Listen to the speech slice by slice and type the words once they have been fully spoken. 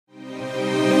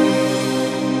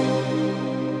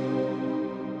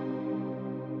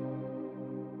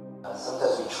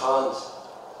chant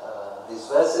these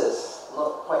verses,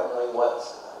 not quite knowing what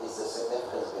is the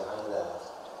significance behind that.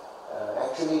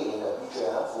 Actually, in the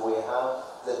BGF, we have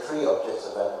the 3 objects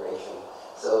of veneration.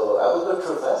 So I will go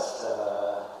through first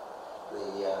the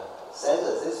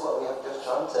sentence. This is what we have just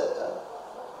chanted.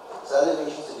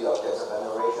 Salutations to the objects of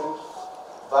veneration.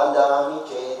 Vandami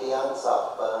Chediyam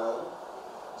Sappan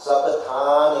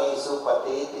Sapatane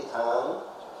Supatetitam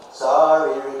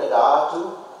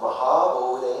Saririkadatu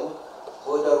Mahabodhing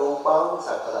Buddha Rupam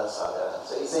Sakalan Sada.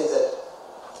 So he says that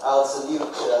I'll salute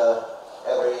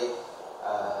every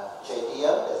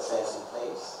Chaitya that stands in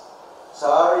place.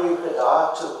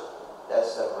 Saririkadatu,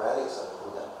 that's the relics of the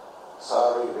Buddha.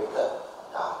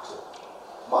 Saririkadatu.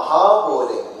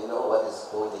 Mahabodhing, you know what is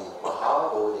bodhi?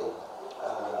 Mahabodhing.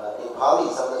 In Pali,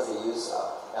 sometimes they use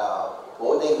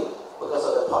bodhing because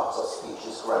of the parts of speech,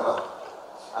 it's grammar.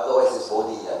 Otherwise, it's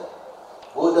bodhi.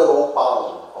 Buddha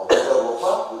Rupam, or Buddha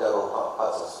Rupa,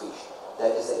 parts of speech.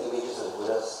 That is the images of the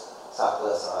Buddha's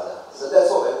Sakala Sada. So that's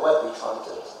what we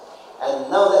chanted.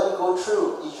 And now that we go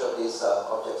through each of these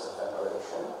objects of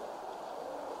veneration,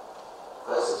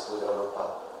 first is Buddha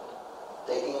Rupa.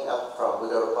 Taking it up from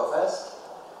Buddha Rupa first.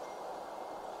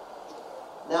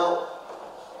 Now,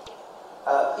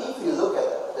 if you look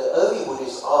at the early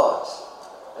Buddhist art,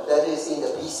 that is in the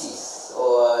BCs,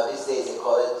 or these days they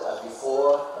call it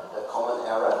before the Common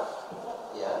Era,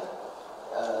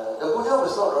 the Buddha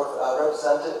was not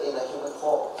represented in a human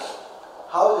form.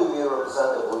 How do we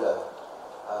represent the Buddha?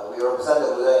 We represent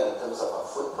the Buddha in terms of a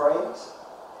footprint,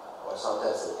 or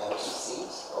sometimes an empty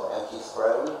seat, or empty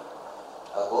throne,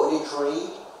 a Bodhi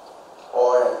tree,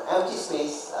 or an empty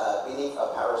space beneath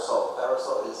a parasol.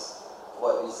 Parasol is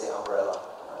what we say umbrella.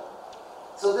 Right?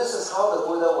 So this is how the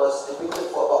Buddha was depicted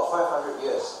for about 500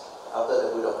 years after the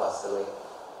Buddha passed away.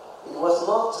 It was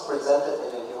not presented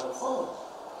in a human form,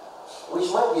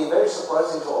 which might be very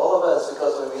surprising to all of us,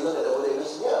 because when we look at the Buddha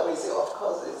image, we say, of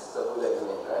course this is the Buddha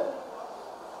image, right?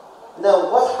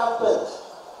 Now, what happened?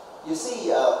 You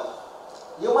see,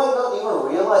 you might not even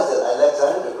realize that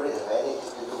Alexander the Great had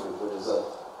anything to do with Buddhism.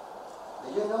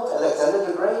 Did you know Alexander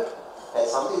the Great had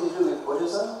something to do with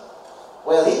Buddhism?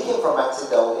 Well, he came from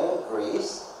Macedonia,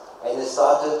 Greece, and he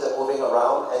started moving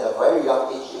around at a very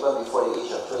young age. Even before the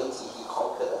age of 20, he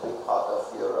conquered a big part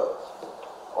of Europe,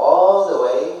 all the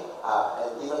way,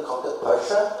 and even conquered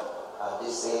Persia. We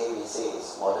say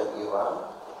it's modern Iran.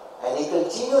 And he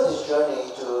continued his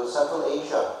journey to Central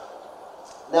Asia.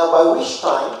 Now, by which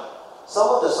time, some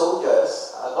of the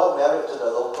soldiers got married to the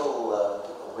local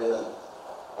women,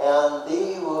 and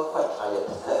they were quite tired.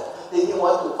 They didn't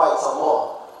want to fight some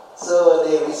more. So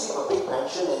they received a big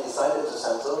pension and decided to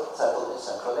settle in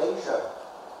Central Asia.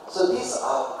 So these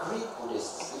are Greek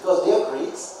Buddhists, because they are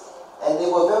Greeks, and they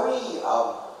were very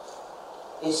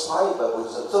inspired by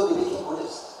Buddhism, so they became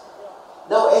Buddhists.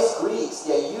 Now, as Greeks,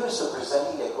 they are used to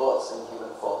presenting their gods in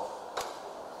human form.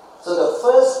 So the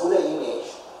first Buddha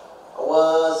image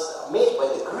was made by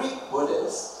the Greek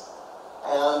Buddhists,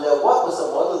 and what was the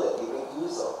model that they made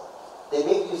use of? They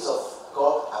made use of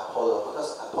God Apollo,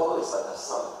 because Apollo is like the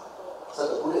sun. So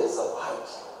the Buddha is the light.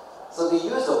 So they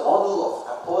used the model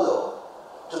of Apollo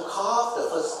to carve the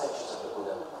first statues of the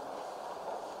Buddha.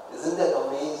 Isn't that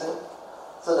amazing?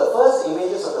 So the first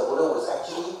images of the Buddha was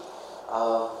actually,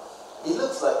 it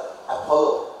looks like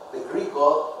Apollo, the Greek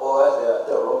god or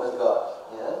the Roman god.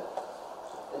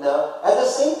 Now, at the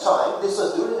same time, this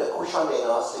was during the Kushan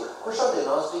dynasty. Kushan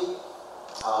dynasty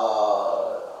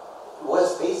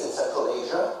was based in Central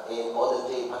Asia, in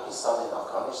modern-day Pakistan and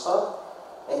Afghanistan,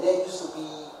 and there used to be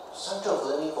center of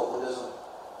learning for Buddhism.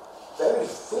 Very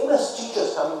famous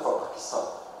teachers coming from Pakistan,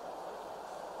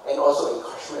 and also in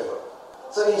Kashmir.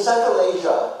 So in Central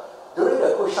Asia, during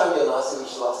the Kushan dynasty,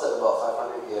 which lasted about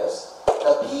 500 years,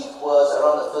 the peak was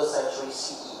around the 1st century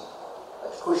CE. The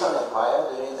Kushan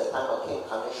Empire, during the time of King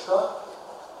Kanishka,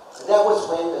 that was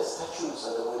when the statues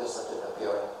of the Buddha started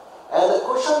appearing. And the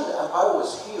Kushan Empire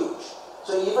was huge,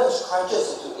 so it even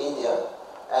stretches into India.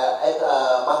 At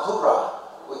Mathura,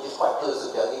 which is quite close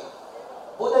to Delhi,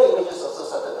 Buddha images also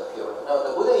started appearing. Now,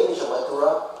 the Buddha image of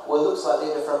Mathura will look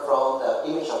slightly different from the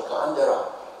image of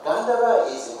Gandhara. Gandhara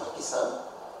is in Pakistan,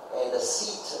 and the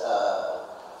seat,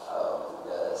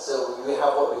 so we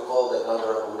have what we call the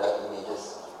Gandhara Buddha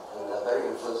images, and they're very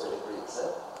influenced by the Greeks.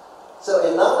 So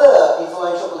another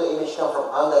influential Buddha image comes from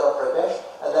Andhra Pradesh,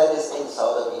 and that is in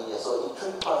southern India. So in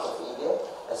 3 parts of India,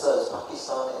 as well as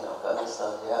Pakistan and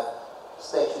Afghanistan, you have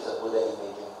statues of Buddha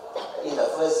imaging in the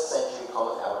 1st century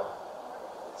Common Era.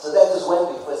 So that is when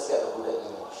we first get the Buddha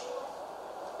image.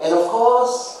 And of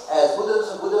course, as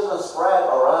Buddhism spread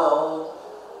around,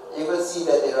 you will see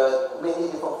that there are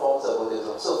many different forms of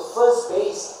Buddhism. So first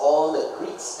base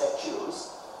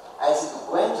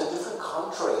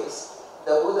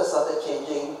started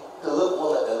changing to look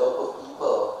more like the local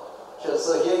people.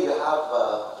 So here you have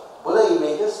Buddha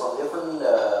images from different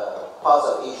parts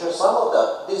of Asia. Some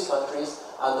of these countries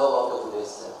are no longer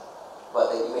Buddhist,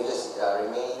 but the images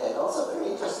remain. And also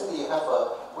very interestingly, you have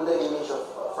a Buddha image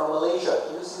from Malaysia.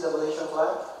 Can you see the Malaysian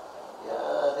flag?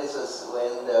 Yeah, this was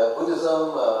when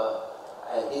Buddhism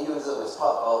and Hinduism was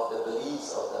part of the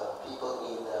beliefs of the people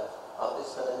of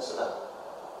this peninsula.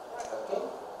 Okay?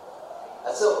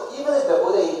 And so even if the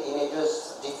Buddha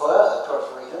images differ across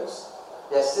regions,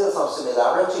 there are still some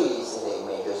similarities in the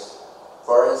images.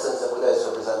 For instance, the Buddha is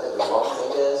represented with long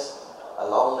fingers, a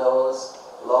long nose,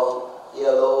 long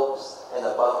earlobes, and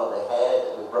a bun on the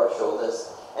head with broad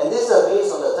shoulders. And these are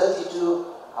based on the 32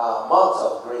 marks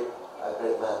of great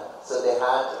man. So they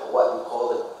had what we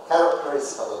call the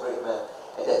characteristics of a great man,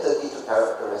 and there are 32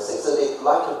 characteristics. So they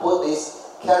like to put these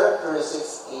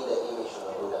characteristics in the image of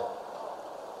the Buddha.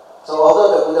 So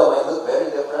although the Buddha might look very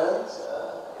different,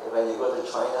 when you go to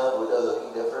China, Buddha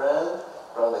looking different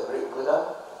from the Greek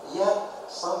Buddha, yet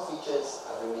some features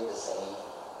remain the same.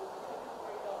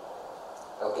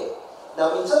 Okay.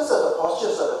 Now in terms of the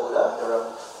postures of the Buddha, there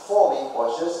are 4 main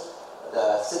postures.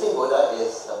 The sitting Buddha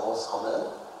is the most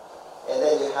common. And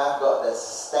then you have got the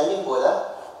standing Buddha,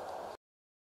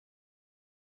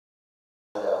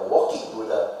 and the walking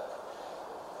Buddha.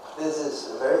 This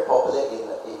is very popular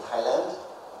in Thailand,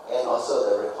 and also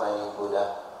the reclining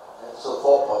Buddha. So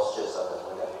 4 postures of the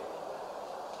Buddha.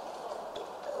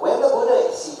 When the Buddha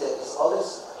is seated, it's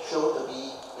always shown to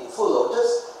be in full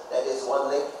lotus, that is one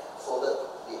leg folded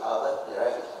the other,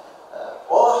 right?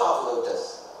 Or half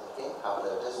lotus, okay? Half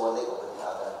lotus, one leg over the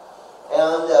other.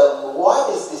 And what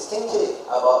is distinctive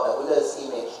about the Buddha's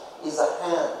image is the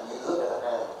hand. You look at the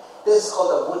hand. This is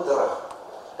called a mudra,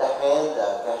 the hand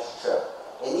gesture.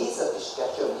 And each of this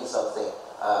gesture means something.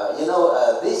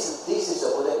 This is the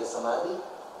Buddha in Samadhi,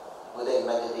 Buddha in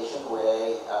meditation,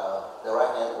 where the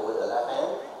right hand over the left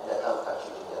hand and the thumb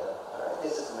touching together. Alright,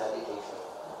 this is meditation,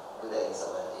 Buddha in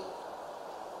Samadhi.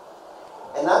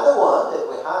 Another one that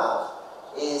we have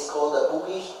is called the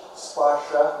Bhumi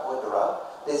Sparsha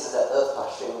Mudra. This is the earth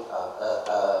touching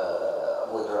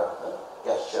mudra,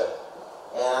 gesture.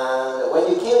 And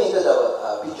when you came into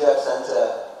the BGF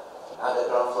Center on the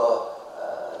ground floor,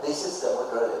 this is the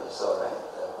mudra that you saw, right?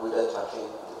 The Buddha touching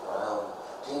the ground.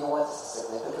 Do you know what is the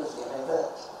significance behind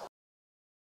that?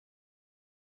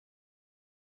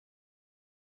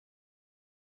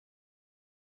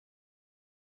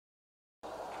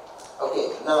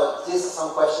 Okay, now these are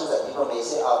some questions that people may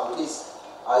say, are Buddhists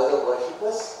idol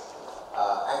worshippers?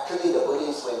 Actually, the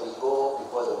Buddhists, when we go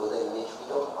before the Buddha image, we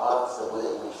don't ask the Buddha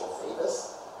image for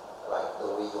favors, like the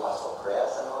way you ask for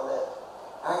prayers and all that.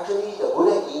 Actually, the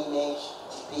Buddha image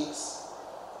depicts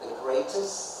the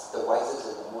greatest, the wisest,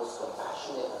 and the most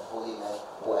compassionate and holy man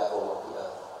who ever walked the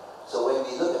earth. So when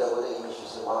we look at the Buddha image, we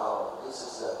say, wow, this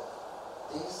was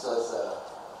a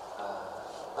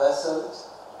person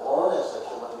born as a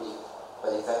human being,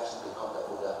 but eventually become the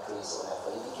Buddha through his own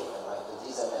effort. He became enlightened.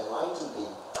 He's an enlightened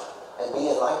being. And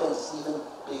being enlightened is even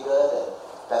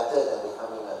better than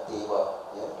becoming a deva.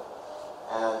 Yeah?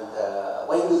 And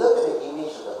when we look at the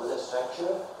image of the Buddha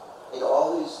statue, it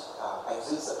always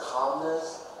exudes the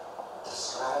calmness, the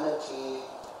serenity,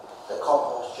 the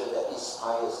calm posture that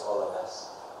inspires all of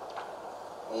us.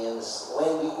 And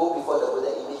when we go before the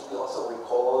Buddha image, we also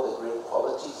recall the great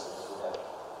qualities of the Buddha.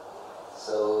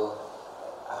 So,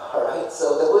 alright,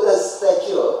 so the Buddha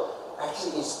statue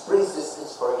actually brings this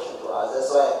inspiration to us. That's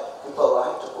why people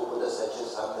like to put Buddha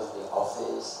statues sometimes in the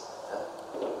office.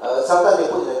 Sometimes they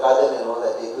put in the garden and all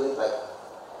that. They do it like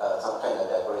some kind of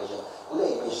decoration. Buddha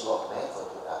image is not meant for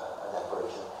a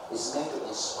decoration. It's meant to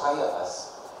inspire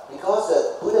us. Because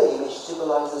the Buddha image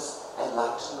symbolizes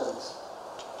enlightenment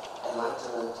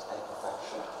and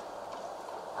perfection.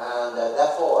 And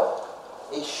therefore,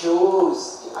 it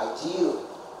shows the ideal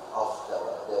of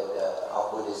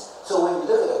Buddhists. So when we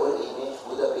look at the Buddha image,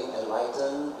 Buddha being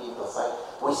enlightened, being perfect,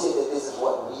 we say that this is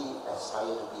what we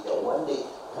aspire to be, that one day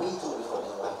we too become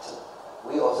enlightened.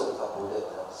 We also become Buddha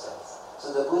in ourselves.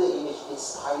 So the Buddha image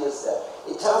inspires that.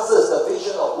 It tells us the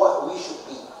vision of what we should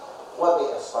be, what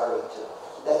we're aspiring to.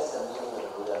 That's the meaning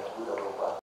of Buddha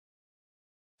Rupa.